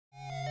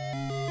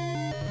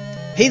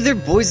Hey there,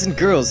 boys and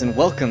girls, and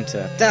welcome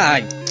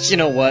to... you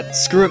know what?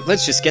 Screw it,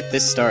 let's just get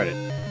this started.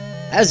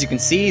 As you can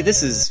see,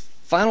 this is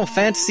Final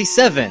Fantasy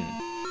VII.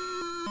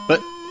 But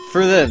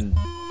for the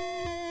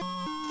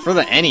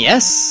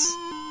NES?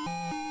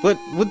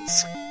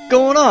 What's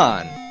going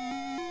on?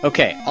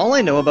 Okay, all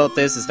I know about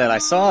this is that I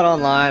saw it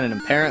online, and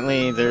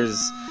apparently there's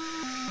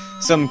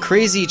some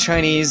crazy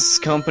Chinese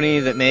company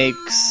that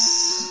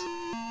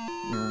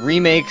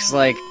remakes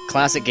like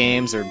classic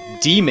games, or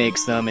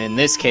demakes them in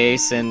this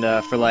case, and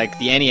for like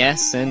the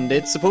NES, and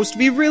it's supposed to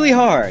be really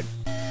hard.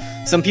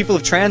 Some people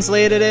have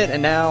translated it,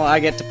 and now I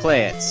get to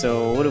play it.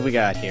 So what have we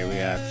got here? We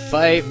got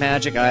fight,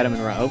 magic, item,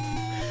 and route.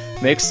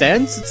 Makes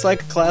sense. It's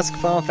like a classic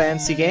Final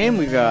Fantasy game.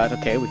 We got,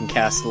 okay, we can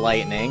cast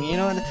lightning. You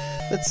know what?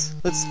 Let's.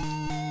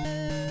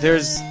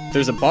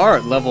 There's a bar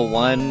at level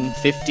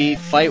 150.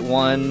 Fight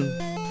 1.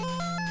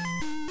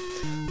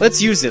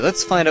 Let's use it.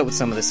 Let's find out what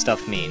some of this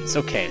stuff means.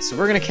 Okay, so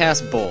we're gonna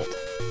cast Bolt.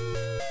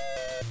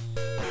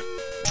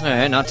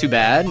 Alright, not too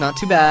bad, not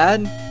too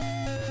bad.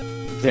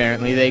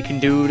 Apparently they can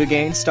do it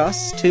against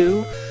us,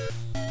 too.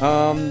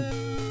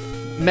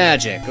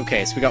 Magic.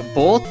 Okay, so we got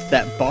Bolt.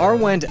 That bar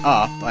went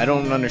up. I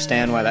don't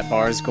understand why that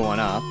bar is going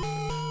up.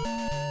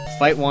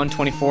 Fight 1,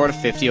 24 to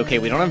 50. Okay,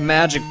 we don't have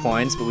magic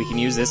points, but we can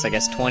use this, I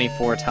guess,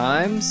 24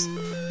 times.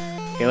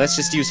 Okay, let's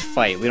just use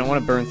Fight. We don't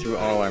want to burn through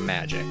all our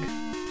magic.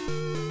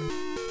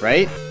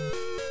 Right?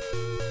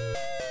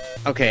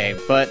 Okay,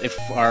 but if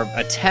our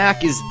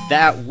attack is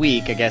that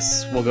weak, I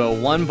guess we'll go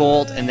 1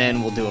 bolt and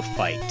then we'll do a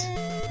fight.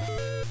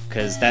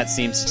 Because that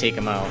seems to take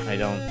him out. I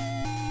don't...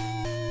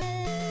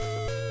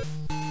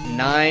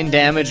 9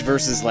 damage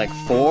versus like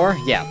 4?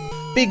 Yeah,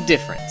 big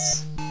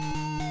difference.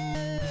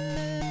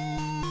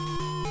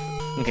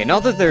 Okay,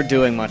 not that they're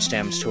doing much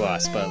damage to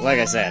us, but like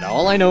I said,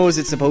 all I know is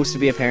it's supposed to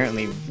be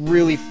apparently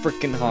really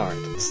freaking hard.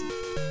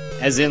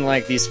 As in,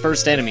 like, these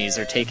first enemies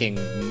are taking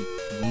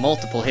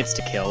multiple hits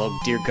to kill. Oh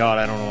dear god,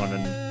 I don't want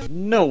to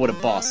know what a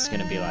boss is going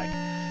to be like.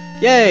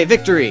 Yay,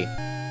 victory!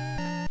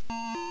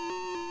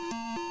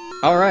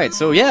 Alright,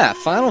 so yeah,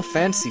 Final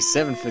Fantasy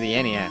VII for the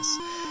NES.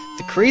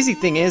 The crazy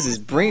thing is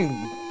bringing...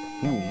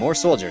 more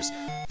soldiers.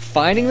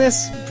 Finding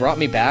this brought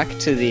me back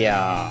to the,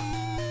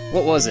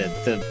 what was it?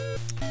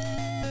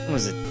 What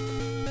was it?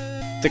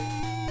 The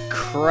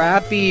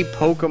crappy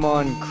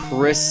Pokemon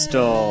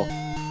Crystal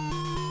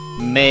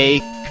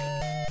make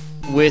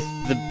with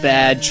the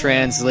bad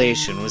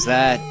translation. Was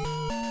that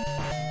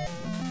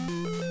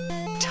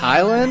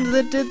Thailand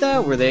that did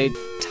that? Were they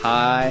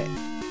Thai?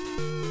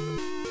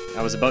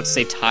 I was about to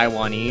say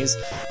Taiwanese.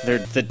 They're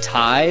the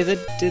Thai that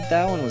did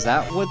that one. Was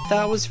that what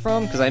that was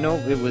from? Because I know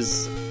it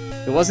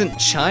wasn't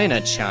China.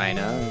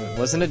 It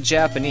wasn't a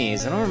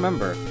Japanese. I don't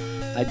remember.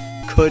 I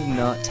could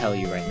not tell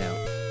you right now.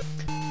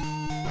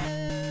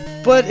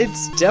 But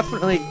it's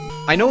definitely...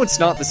 I know it's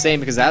not the same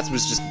because that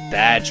was just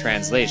bad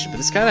translation, but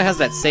this kind of has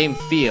that same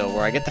feel,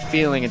 where I get the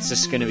feeling it's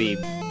just going to be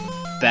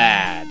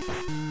bad.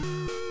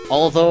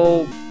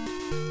 Although,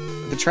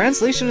 the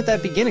translation at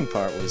that beginning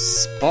part was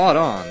spot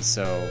on,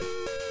 so...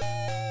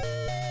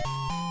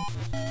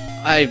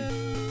 I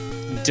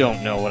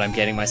don't know what I'm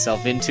getting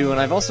myself into, and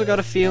I've also got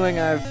a feeling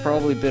I've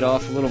probably bit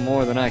off a little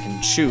more than I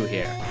can chew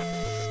here.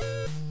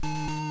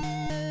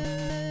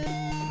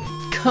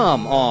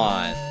 Come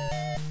on!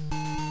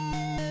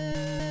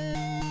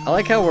 I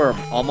like how we're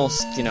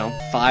almost,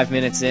 5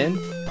 minutes in,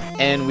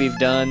 and we've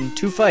done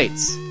 2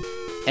 fights.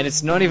 And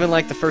it's not even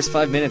like the first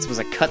 5 minutes was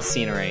a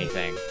cutscene or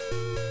anything.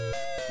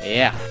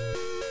 Yeah.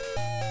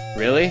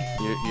 Really?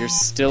 You're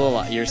still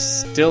alive. You're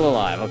still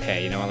alive.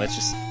 Okay, you know what,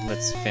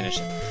 let's finish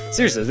it.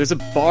 Seriously, there's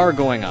a bar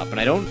going up, and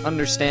I don't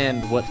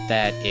understand what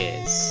that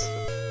is.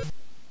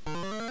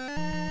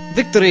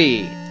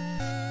 Victory!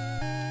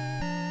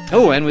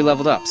 Oh, and we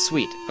leveled up.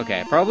 Sweet.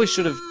 Okay, I probably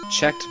should have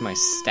checked my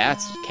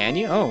stats. Can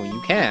you? Oh, you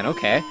can.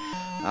 Okay.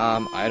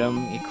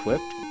 Item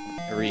equipped.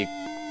 Are we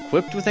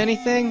equipped with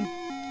anything?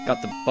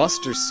 Got the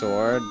Buster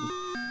Sword.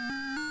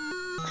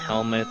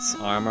 Helmets,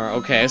 armor.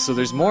 Okay, so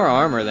there's more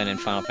armor than in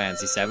Final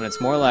Fantasy VII. It's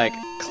more like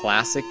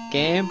classic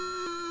game.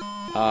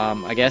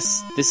 I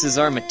guess this is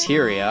our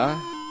materia.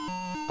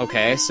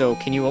 Okay, so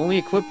can you only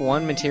equip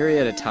 1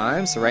 materia at a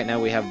time? So right now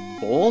we have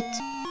Bolt.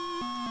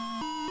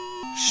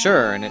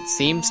 Sure, and it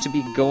seems to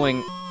be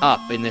going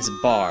up in this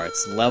bar.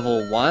 It's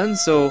level 1,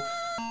 so...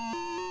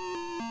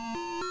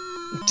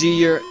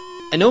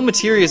 I know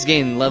Materias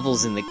gain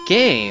levels in the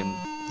game,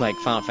 like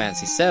Final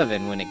Fantasy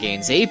VII, when it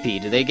gains AP.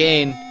 Do they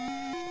gain...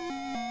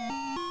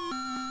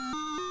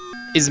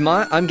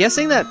 I'm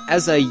guessing that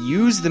as I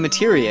use the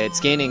materia, it's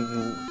gaining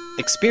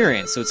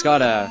experience, so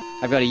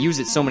I've gotta use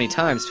it so many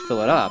times to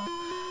fill it up.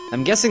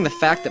 I'm guessing the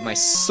fact that my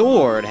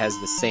sword has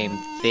the same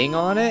thing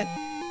on it,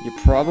 you're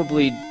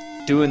probably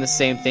doing the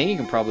same thing. You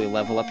can probably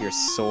level up your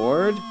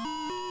sword.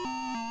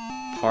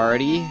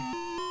 Party.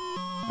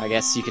 I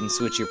guess you can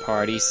switch your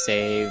party,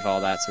 save,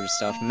 all that sort of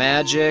stuff.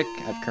 Magic.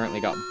 I've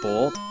currently got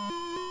Bolt.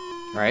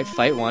 Alright,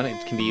 Fight 1.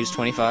 It can be used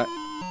 25.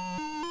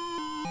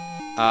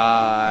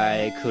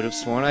 I could have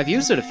sworn I've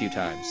used it a few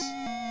times.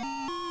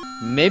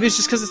 Maybe it's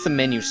just because it's the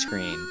menu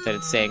screen that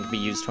it's saying can be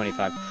used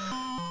 25.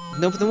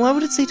 No, but then why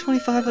would it say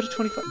 25 out of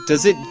 25?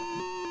 Does it...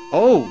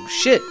 Oh,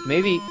 shit,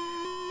 maybe...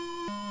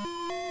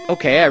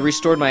 Okay, I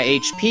restored my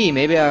HP.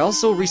 Maybe I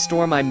also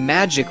restore my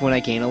magic when I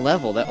gain a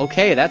level.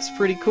 Okay, that's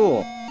pretty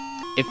cool.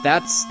 If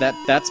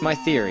that's my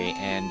theory.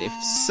 And if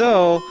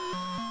so,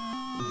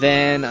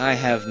 then I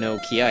have no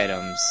key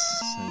items.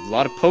 A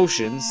lot of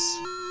potions.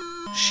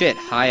 Shit,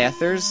 high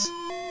ethers.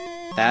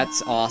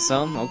 That's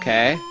awesome.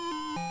 Okay.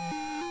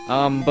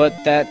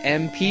 But that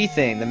MP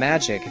thing, the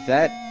magic, if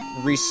that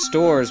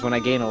restores when I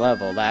gain a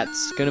level,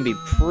 that's gonna be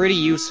pretty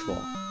useful.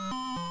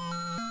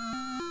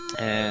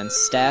 And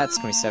stats,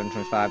 27,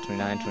 25,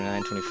 29,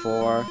 29,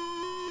 24.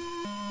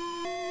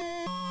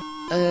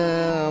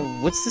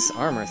 What's this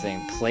armor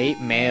thing? Plate,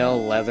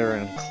 mail, leather,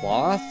 and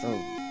cloth?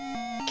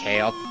 Oh,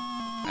 okay, I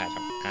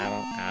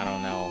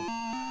don't know.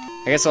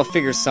 I guess I'll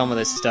figure some of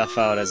this stuff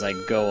out as I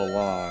go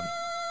along.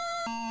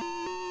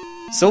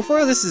 So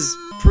far, this is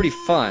pretty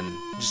fun.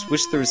 Just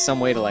wish there was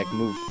some way to, like,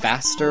 move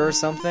faster or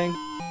something.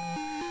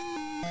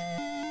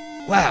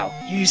 Wow,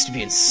 you used to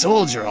be in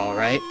Soldier,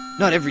 alright.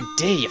 Not every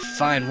day you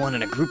find one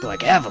in a group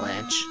like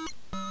Avalanche.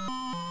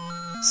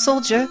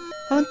 Soldier,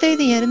 aren't they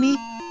the enemy?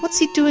 What's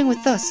he doing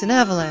with us in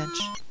Avalanche?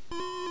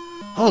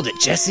 Hold it,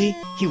 Jesse.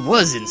 He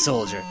was in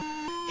Soldier.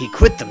 He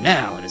quit them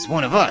now and is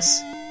one of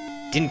us.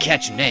 Didn't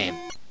catch your name.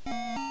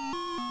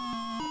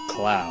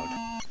 Cloud.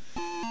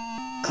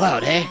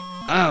 Cloud, eh?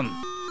 I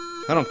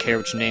don't care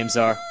what your names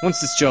are. Once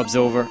this job's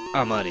over,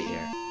 I'm out of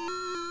here.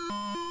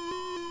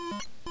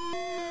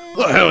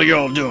 What the hell are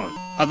y'all doing?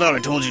 I thought I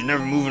told you to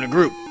never move in a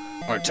group.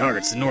 Our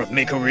target's the North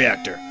Mako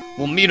reactor.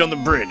 We'll meet on the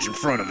bridge in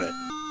front of it.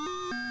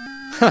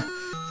 Huh.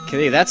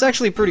 Okay, that's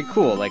actually pretty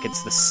cool. Like,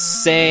 it's the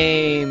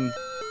same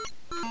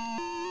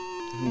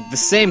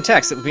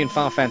text that would be in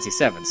Final Fantasy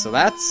VII. So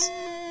that's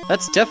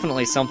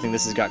definitely something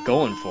this has got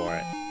going for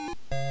it.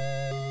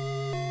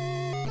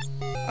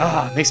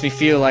 Ah, makes me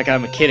feel like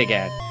I'm a kid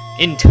again.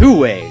 In two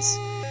ways.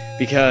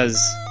 Because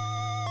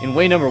in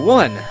way number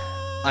one,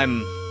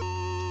 I'm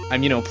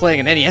you know, playing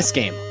an NES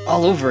game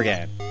all over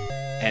again.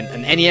 And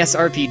an NES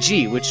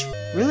RPG, which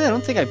really I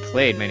don't think I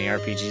played many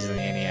RPGs in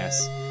the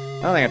NES.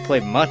 I don't think I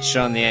played much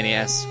on the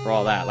NES for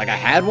all that. Like, I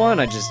had one,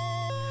 I just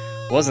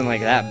wasn't like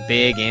that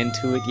big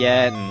into it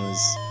yet, and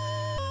was...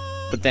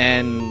 But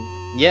then,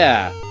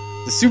 yeah,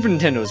 the Super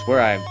Nintendo is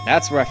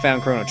that's where I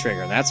found Chrono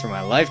Trigger, and that's where my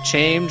life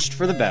changed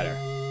for the better.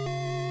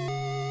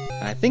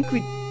 I think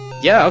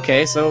yeah,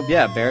 okay, so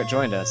yeah, Barrett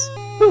joined us.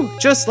 Whew,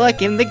 just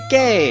like in the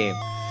game!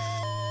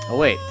 Oh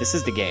wait, this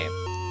is the game.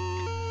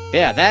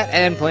 Yeah, that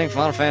and playing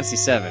Final Fantasy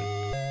VII.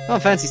 Final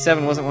Fantasy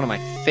VII wasn't one of my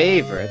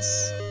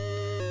favorites,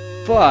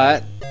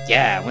 but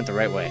yeah, it went the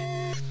right way.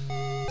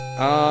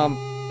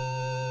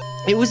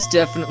 It was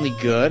definitely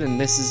good,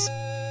 and this is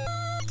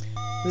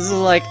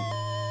like,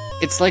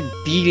 it's like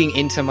beating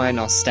into my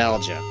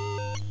nostalgia.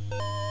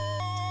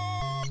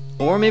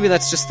 Or maybe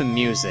that's just the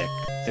music.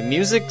 The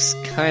music's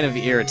kind of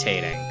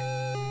irritating.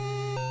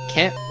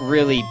 Can't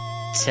really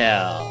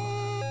tell.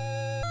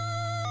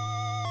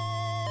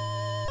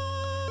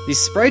 These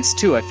sprites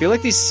too, I feel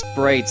like these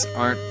sprites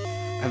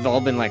have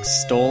all been like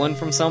stolen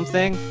from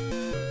something.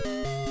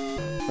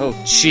 Oh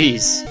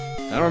jeez,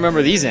 I don't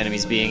remember these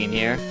enemies being in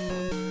here.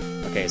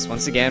 Okay, so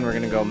once again we're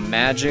gonna go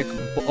magic.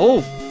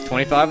 Oh,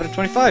 25 out of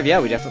 25, yeah,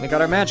 we definitely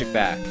got our magic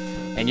back.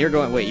 And you're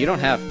going, wait, you don't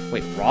have,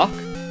 wait, rock?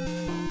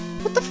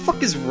 What the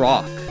fuck is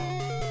rock?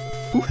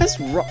 Who has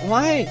rock?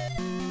 Why?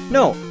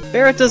 No,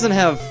 Barrett doesn't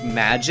have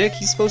magic,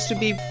 he's supposed to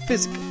be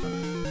physical.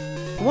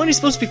 For one, he's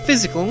supposed to be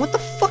physical, and what the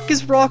fuck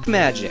is rock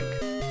magic?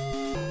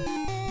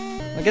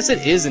 I guess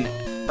it is an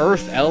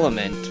earth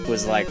element,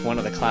 was like one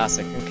of the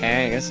classic,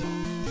 okay, I guess.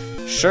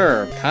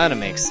 Sure, kinda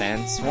makes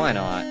sense, why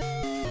not?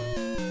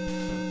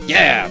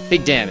 Yeah,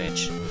 big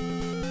damage.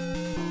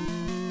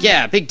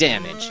 Yeah, big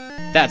damage.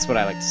 That's what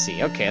I like to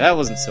see. Okay, that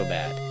wasn't so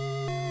bad.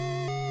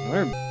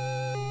 Where?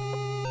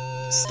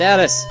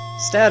 Status!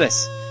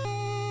 Status!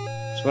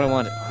 That's what I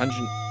wanted. 100...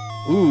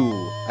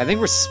 Ooh, I think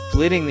we're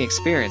splitting the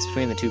experience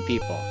between the two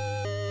people.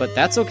 But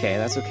that's okay,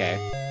 that's okay.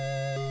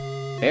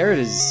 Barrett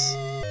is...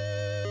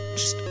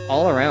 just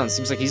all around,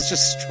 seems like he's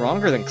just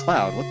stronger than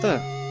Cloud. What the...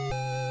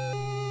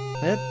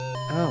 That...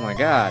 Oh my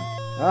god.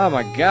 Oh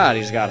my god,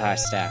 he's got high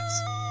stats.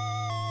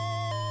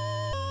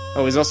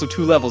 Oh, he's also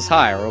 2 levels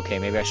higher. Okay,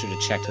 maybe I should have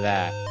checked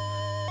that.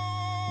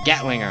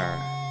 Gatlinger.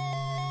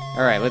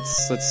 Alright,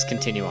 let's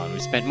continue on.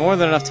 We've spent more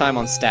than enough time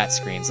on stat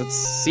screens. Let's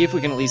see if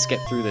we can at least get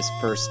through this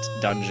first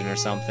dungeon or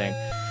something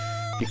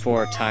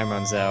before time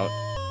runs out.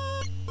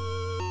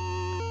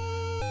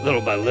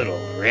 Little by little,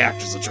 the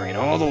reactors will drain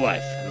all the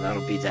life, and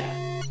that'll be that.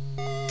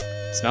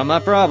 It's not my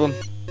problem.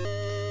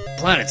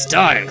 Planet's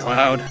dying,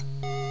 Cloud.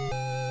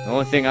 The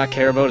only thing I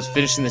care about is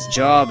finishing this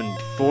job and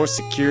force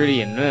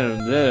security and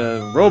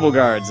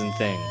robo-guards and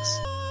things.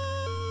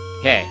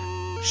 Hey,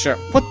 sure.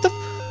 What the...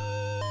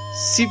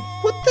 See,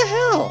 what the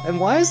hell? And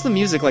why is the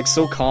music, like,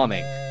 so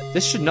calming?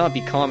 This should not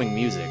be calming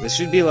music. This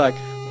should be like...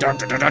 Hey,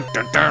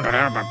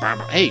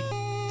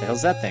 the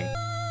hell's that thing?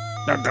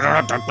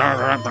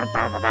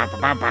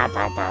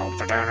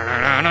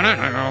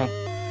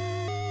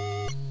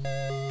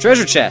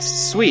 Treasure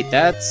chest, sweet,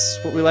 that's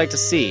what we like to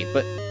see.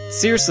 But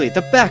seriously,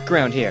 the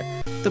background here.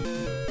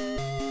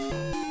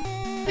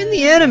 And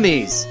the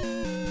enemies!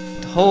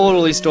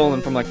 Totally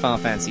stolen from like Final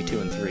Fantasy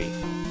 2 and 3.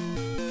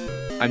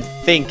 I'm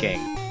thinking.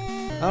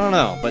 I don't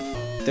know, but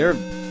they're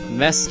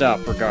messed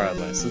up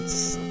regardless.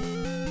 Let's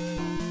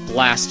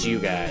blast you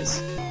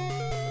guys.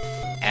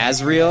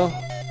 Asriel?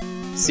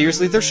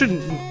 Seriously, there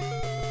shouldn't...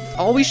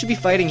 All we should be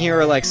fighting here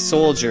are like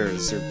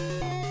soldiers or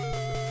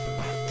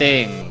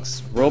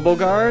things.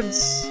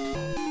 Robo-guards?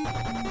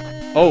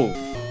 Oh.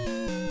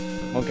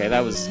 Okay,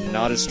 that was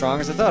not as strong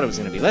as I thought it was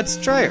going to be. Let's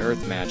try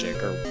earth magic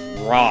or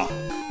rock.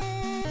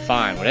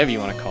 Fine, whatever you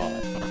want to call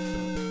it.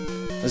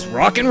 Let's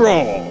rock and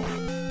roll!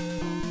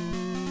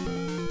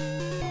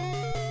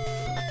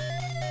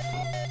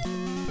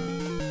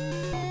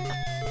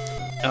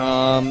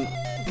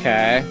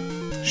 Okay.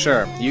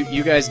 Sure,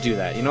 you guys do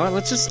that. You know what,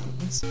 let's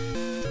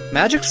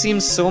magic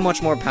seems so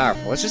much more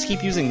powerful. Let's just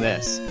keep using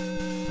this.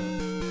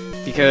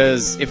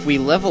 Because if we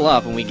level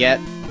up and we get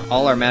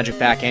all our magic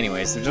back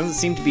anyways, there doesn't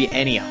seem to be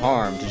any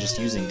harm to just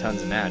using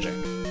tons of magic.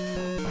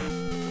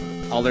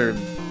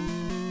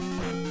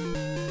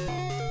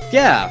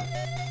 Yeah!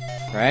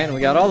 Right, and we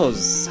got all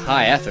those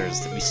high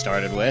ethers that we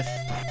started with.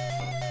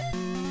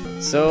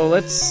 So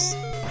let's...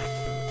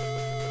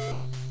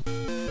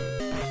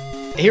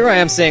 Here I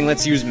am saying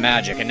let's use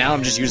magic, and now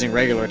I'm just using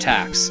regular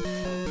attacks.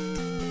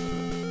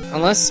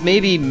 Unless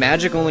maybe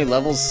magic only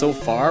levels so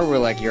far where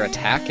like your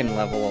attack can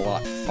level a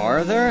lot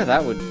farther,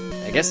 that would...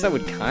 I guess that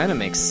would kind of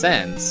make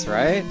sense,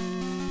 right?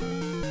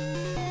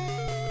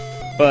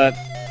 But...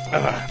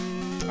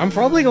 I'm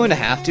probably going to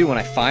have to when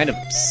I find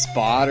a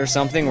spot or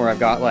something where I've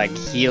got like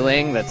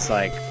healing that's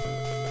like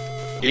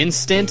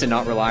instant and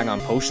not relying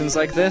on potions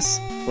like this,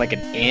 like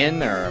an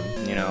inn or,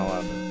 you know,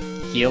 a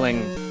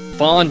healing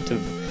font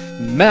of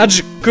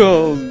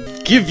magical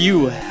give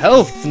you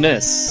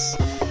healthness.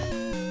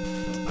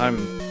 I'm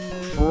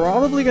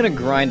probably gonna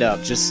grind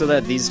up just so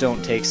that these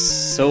don't take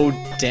so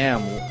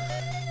damn...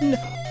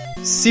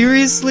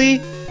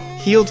 Seriously?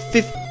 Healed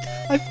 50...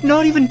 I've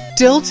not even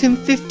dealt him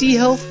 50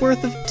 health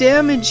worth of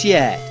damage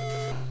yet!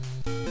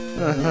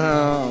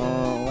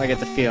 Oh, I get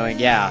the feeling,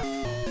 yeah.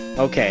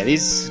 Okay,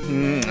 these...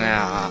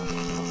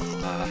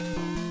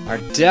 are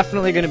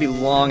definitely gonna be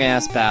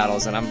long-ass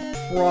battles, and I'm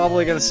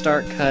probably gonna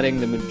start cutting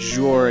the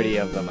majority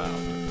of them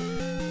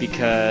out.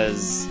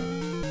 Because...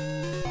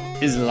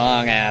 these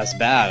long-ass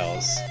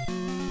battles...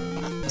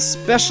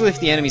 Especially if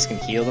the enemies can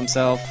heal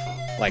themselves,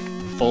 like,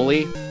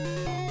 fully.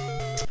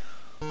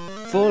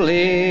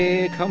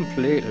 Fully,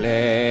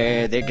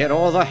 completely, they get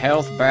all the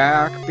health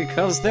back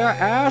because they're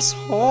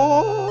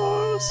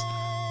assholes!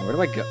 Where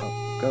do I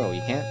go?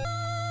 You can't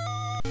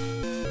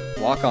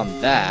walk on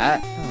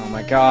that. Oh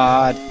my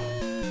god.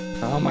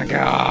 Oh my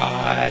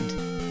god.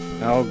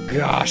 Oh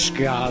gosh,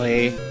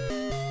 golly.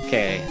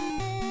 Okay.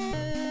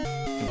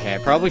 Okay, I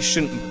probably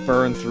shouldn't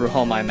burn through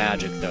all my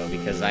magic though,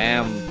 because I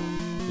am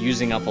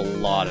using up a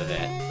lot of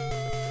it.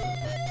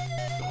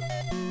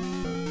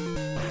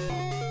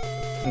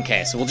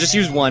 Okay, so we'll just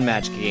use one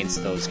magic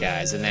against those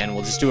guys, and then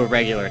we'll just do a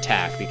regular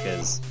attack,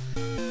 because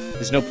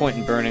there's no point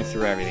in burning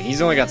through everything.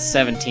 He's only got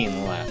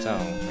 17 left. Oh,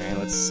 man,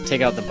 let's take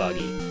out the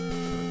buggy.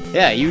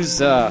 Yeah, use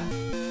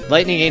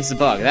lightning against the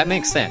bug. That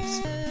makes sense.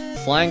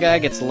 Flying guy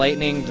gets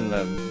lightninged, and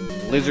the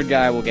lizard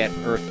guy will get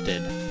earthed.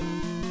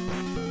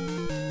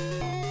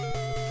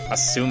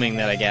 Assuming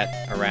that I get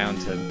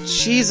around to...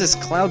 Jesus,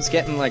 Cloud's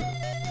getting, like,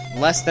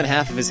 less than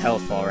half of his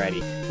health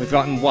already. We've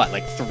gotten, what,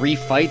 like 3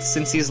 fights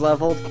since he's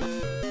leveled?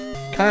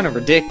 Kind of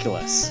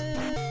ridiculous.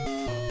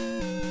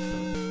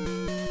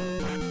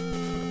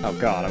 Oh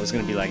god, I was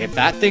gonna be like, if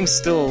that thing's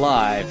still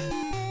alive,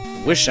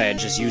 wish I had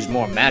just used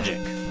more magic.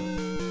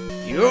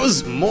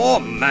 Use more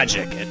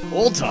magic at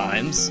all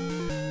times,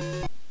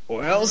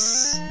 or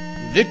else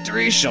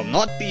victory shall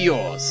not be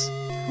yours.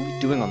 How are we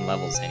doing on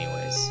levels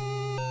anyways?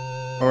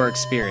 Or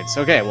experience.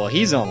 Okay, well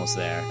he's almost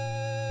there.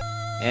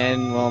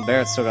 And, well,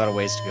 Barrett's still got a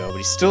ways to go, but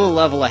he's still a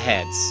level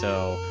ahead,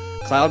 so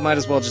Cloud might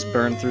as well just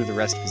burn through the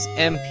rest of his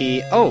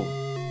MP. Oh!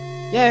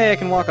 Yay, I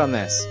can walk on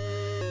this.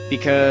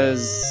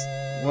 Because,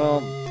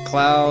 well,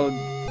 Cloud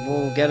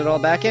will get it all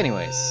back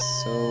anyways,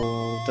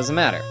 so it doesn't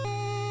matter.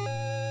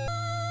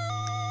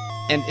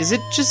 And is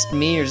it just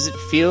me, or does it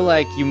feel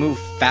like you move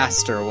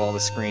faster while the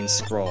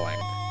screen's scrolling?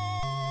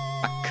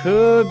 I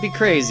could be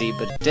crazy,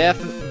 but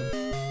definitely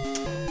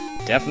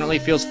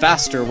feels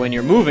faster when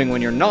you're moving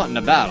when you're not in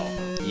a battle.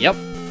 Yep.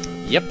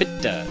 Yep,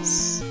 it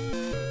does.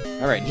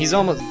 Alright, he's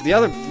almost... the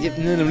other...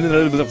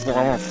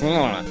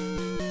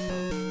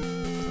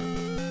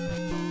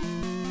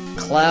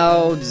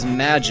 Cloud's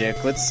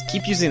magic. Let's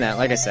keep using that.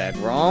 Like I said,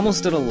 we're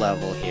almost at a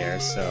level here,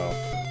 so...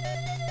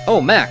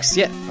 Oh, max!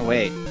 Yeah. Oh,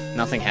 wait.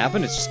 Nothing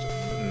happened? It's just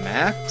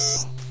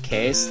max?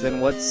 Case, then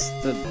what's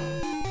the...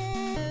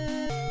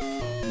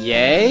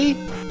 Yay?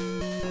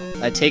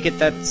 I take it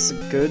that's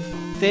a good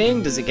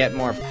thing? Does it get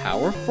more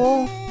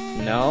powerful?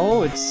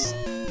 No, it's...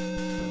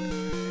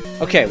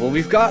 Okay, well,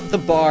 we've got the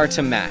bar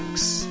to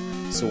max.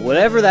 So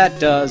whatever that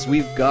does,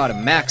 we've got a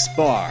max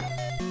bar.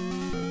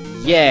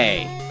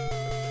 Yay.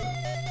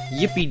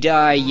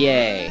 Yippee-die,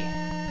 yay.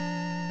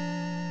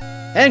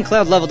 And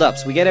Cloud leveled up,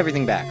 so we get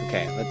everything back.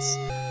 Okay,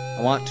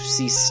 I want to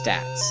see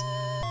stats.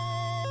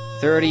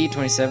 30,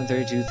 27,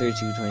 32,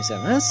 32,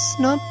 27. That's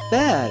not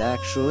bad,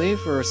 actually,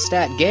 for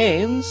stat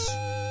games.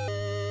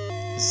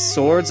 His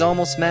sword's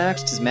almost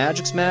maxed, his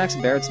magic's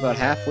maxed, Barrett's about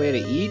halfway to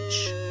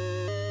each.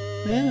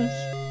 Yeah,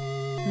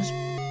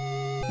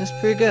 that's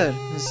pretty good.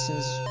 This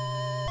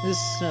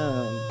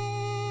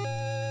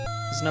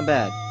is not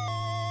bad.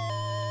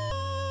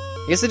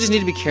 I guess I just need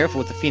to be careful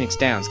with the Phoenix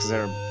Downs, because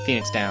there are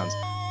Phoenix Downs.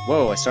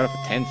 Whoa, I start off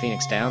with 10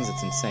 Phoenix Downs?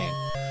 That's insane.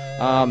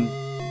 I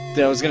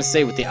was gonna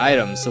say with the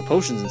items, so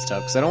potions and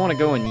stuff, because I don't want to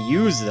go and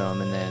use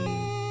them and then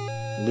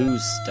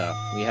lose stuff.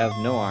 We have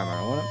no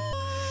armor.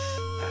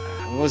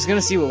 I was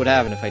gonna see what would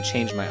happen if I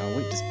changed my... Oh,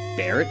 wait, does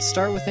Barrett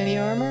start with any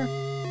armor?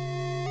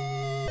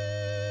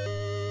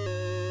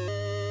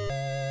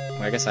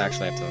 Well, I guess I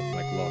actually have to,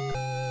 like, look.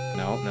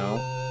 No.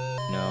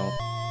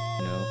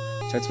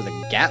 Starts with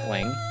a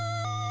Gatling.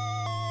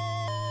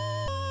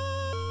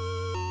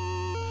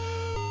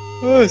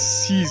 I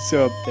see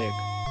something.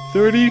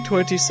 30,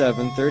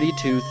 27,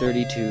 32,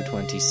 32,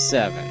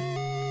 27.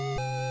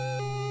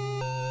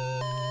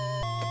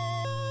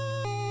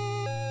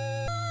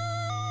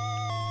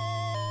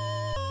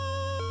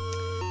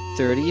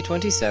 $30,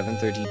 27,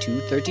 32,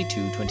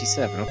 32,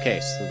 27. Okay,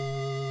 so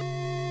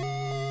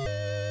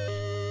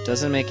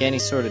doesn't make any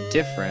sort of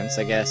difference.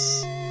 I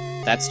guess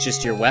that's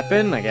just your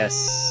weapon, I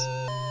guess.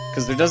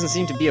 Because there doesn't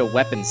seem to be a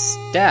weapon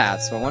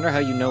stat, so I wonder how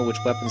you know which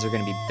weapons are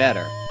going to be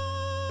better.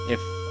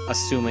 If,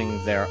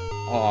 assuming there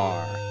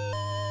are.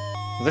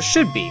 Well, there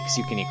should be, because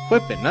you can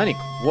equip it, not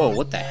whoa,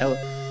 what the hell?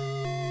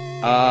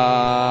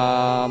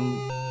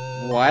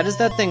 Why does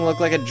that thing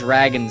look like a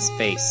dragon's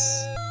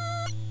face?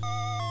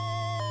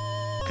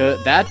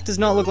 That does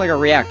not look like a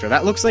reactor,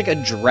 that looks like a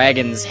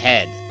dragon's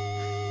head.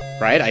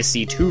 Right? I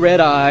see 2 red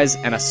eyes,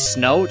 and a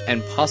snout,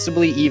 and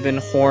possibly even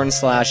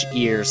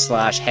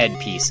horn/ear/head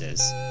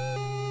pieces.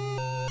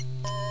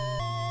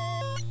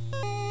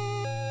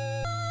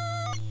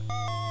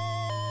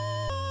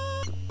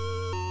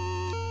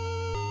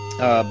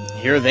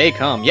 Here they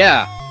come.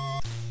 Yeah!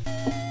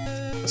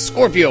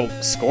 Scorpion!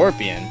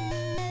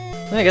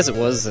 I guess it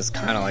was, it's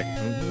kinda like...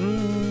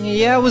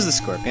 yeah, it was the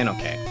Scorpion,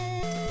 okay.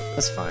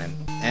 That's fine.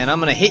 And I'm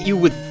gonna hit you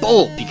with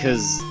Bolt,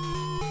 because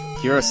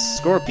you're a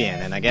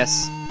Scorpion, and I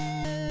guess...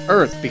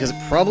 Earth, because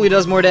it probably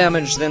does more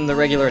damage than the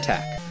regular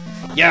attack.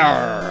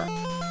 Yarr!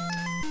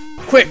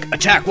 Quick,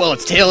 attack while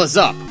its tail is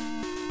up!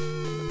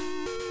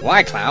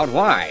 Why, Cloud,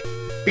 why?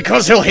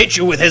 Because he'll hit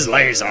you with his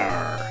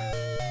laser!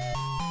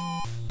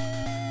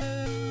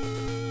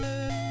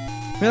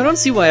 I don't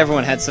see why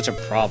everyone had such a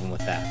problem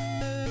with that.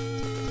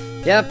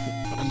 Yep,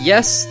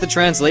 yes, the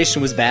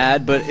translation was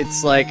bad, but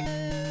it's like...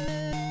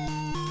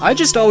 I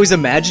just always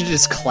imagined it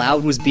as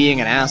Cloud was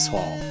being an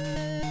asshole.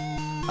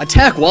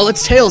 Attack while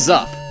its tail's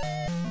up!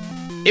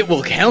 It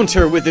will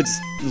counter with its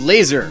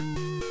laser!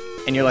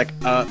 And you're like,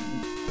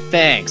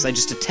 thanks, I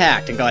just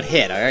attacked and got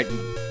hit, alright?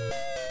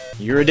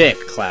 You're a dick,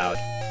 Cloud.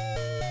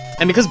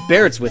 And because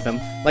Barrett's with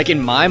him, like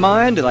in my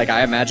mind, like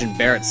I imagine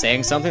Barrett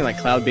saying something, like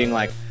Cloud being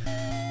like,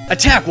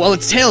 attack while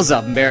its tail's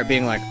up, and Barrett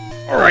being like,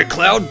 alright,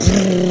 Cloud.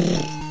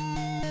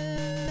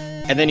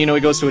 And then, you know,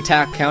 he goes to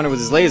attack counter with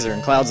his laser,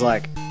 and Cloud's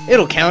like,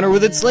 it'll counter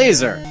with its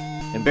laser.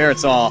 And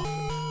Barrett's all,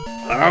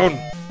 Cloud,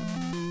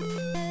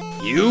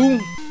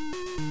 you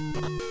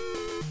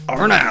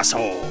are an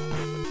asshole.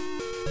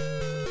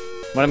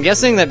 But I'm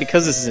guessing that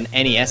because this is an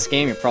NES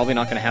game, you're probably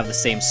not going to have the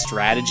same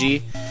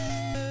strategy.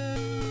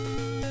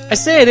 I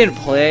say I didn't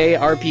play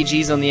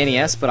RPGs on the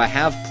NES, but I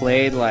have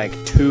played like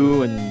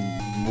 2 and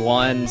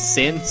 1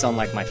 since on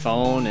like my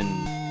phone, and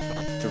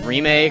the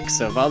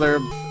remakes of other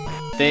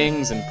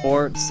things and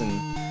ports, and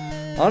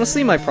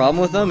honestly my problem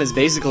with them is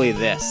basically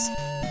this.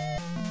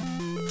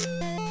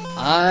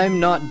 I'm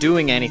not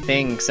doing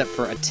anything except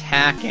for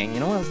attacking.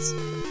 You know what?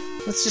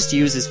 Let's just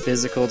use his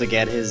physical to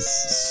get his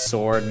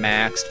sword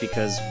maxed,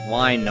 because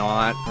why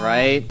not,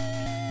 right?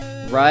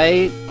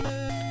 Right?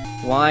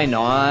 Why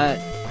not?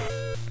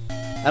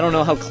 I don't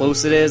know how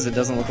close it is. It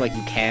doesn't look like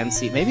you can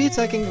see. Maybe it's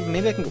I can.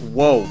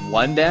 Whoa,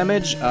 1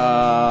 damage.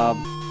 Oh,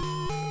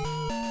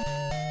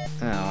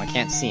 I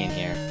can't see in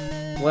here.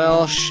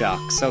 Well,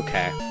 shucks.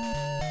 Okay.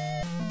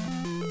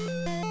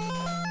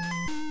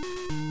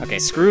 Okay,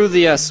 screw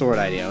the sword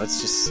idea.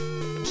 Let's just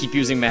keep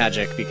using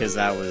magic, because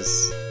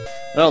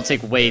that'll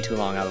take way too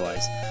long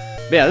otherwise.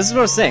 But yeah, this is what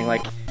I was saying.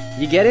 Like,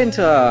 you get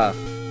into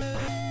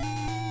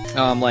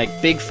like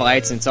big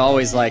fights, and it's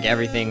always like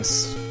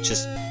everything's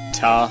just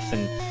tough,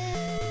 and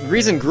the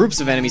reason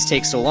groups of enemies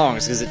take so long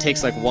is because it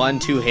takes like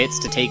 1-2 hits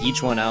to take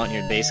each one out, and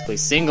you're basically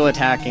single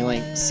attacking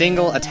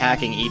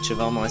each of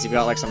them, unless you've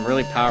got like some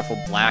really powerful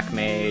black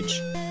mage.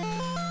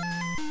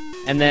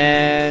 And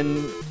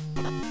then,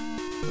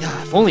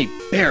 if only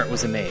Barrett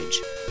was a mage.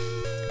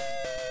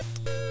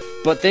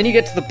 But then you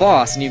get to the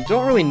boss, and you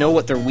don't really know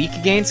what they're weak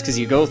against, because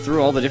you go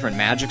through all the different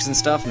magics and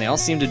stuff, and they all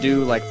seem to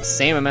do like the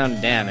same amount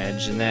of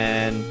damage, and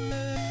then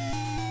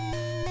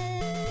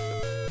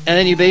And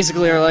then you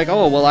basically are like,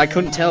 oh, well, I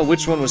couldn't tell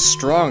which one was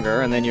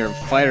stronger, and then your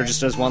fighter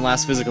just does one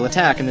last physical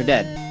attack and they're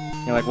dead.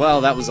 You're like,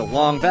 well, that was a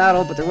long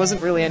battle, but there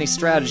wasn't really any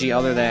strategy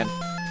other than,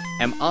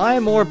 am I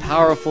more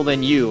powerful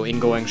than you in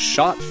going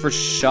shot for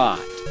shot?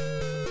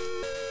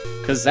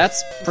 Because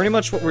that's pretty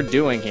much what we're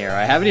doing here.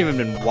 I haven't even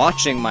been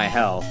watching my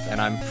health,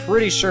 and I'm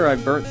pretty sure I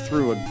burnt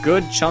through a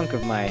good chunk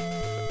of my...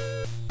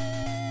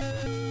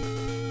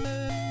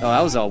 Oh,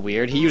 that was all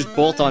weird. He used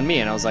Bolt on me,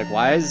 and I was like,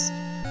 why is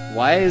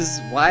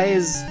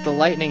the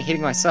lightning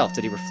hitting myself?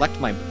 Did he reflect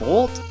my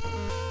Bolt?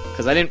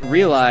 Because I didn't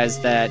realize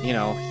that, you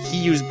know, he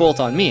used Bolt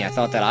on me. I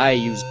thought that I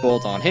used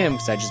Bolt on him,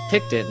 because I just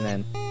picked it, and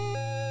then...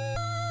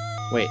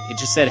 Wait, it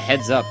just said,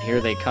 heads up,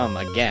 here they come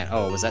again.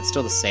 Oh, was that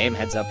still the same?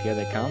 Heads up, here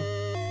they come?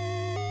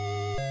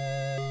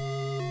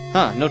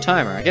 Huh, no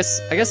timer. I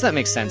guess that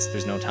makes sense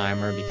there's no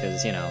timer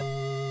because, you know,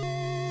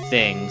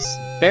 things.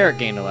 Barrett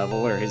gained a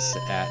level. Where is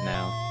it at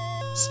now?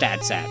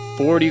 Stats at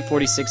 40,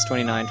 46,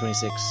 29,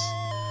 26,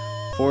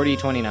 40,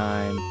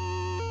 29,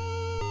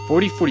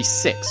 40,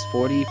 46,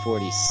 40,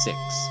 46,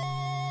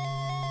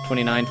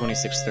 29,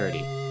 26,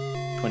 30,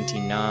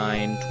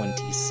 29,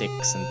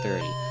 26, and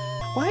 30.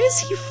 Why is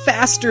he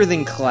faster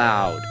than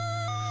Cloud?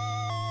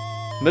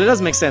 But it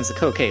does make sense.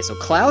 Okay, so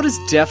Cloud is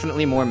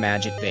definitely more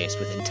magic-based.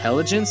 With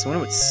intelligence, I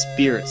wonder what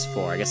Spirit's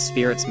for. I guess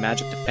Spirit's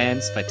magic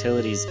defense,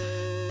 Vitality's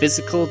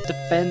physical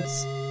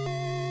defense.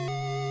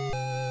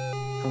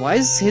 Why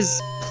is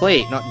his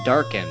plate not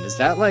darkened? Is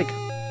that like...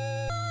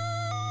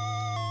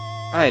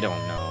 I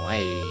don't know. I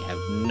have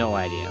no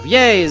idea.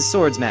 Yay, his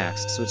sword's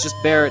maxed. So it's just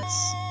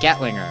Barrett's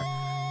Gatlinger.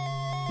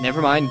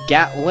 Never mind,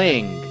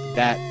 Gatling.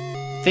 That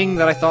thing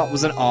that I thought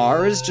was an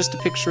R is just a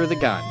picture of the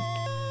gun.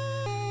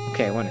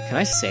 Okay, I wonder, can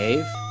I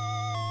save?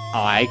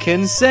 I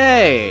can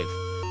save!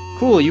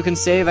 Cool, you can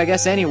save, I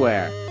guess,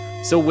 anywhere.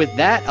 So with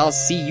that, I'll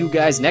see you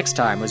guys next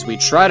time as we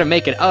try to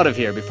make it out of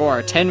here before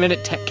our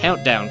 10-minute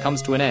countdown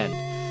comes to an end.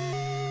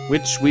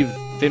 Which we've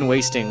been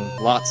wasting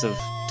lots of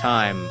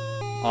time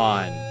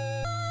on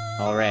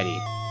already.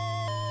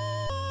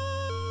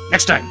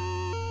 Next time!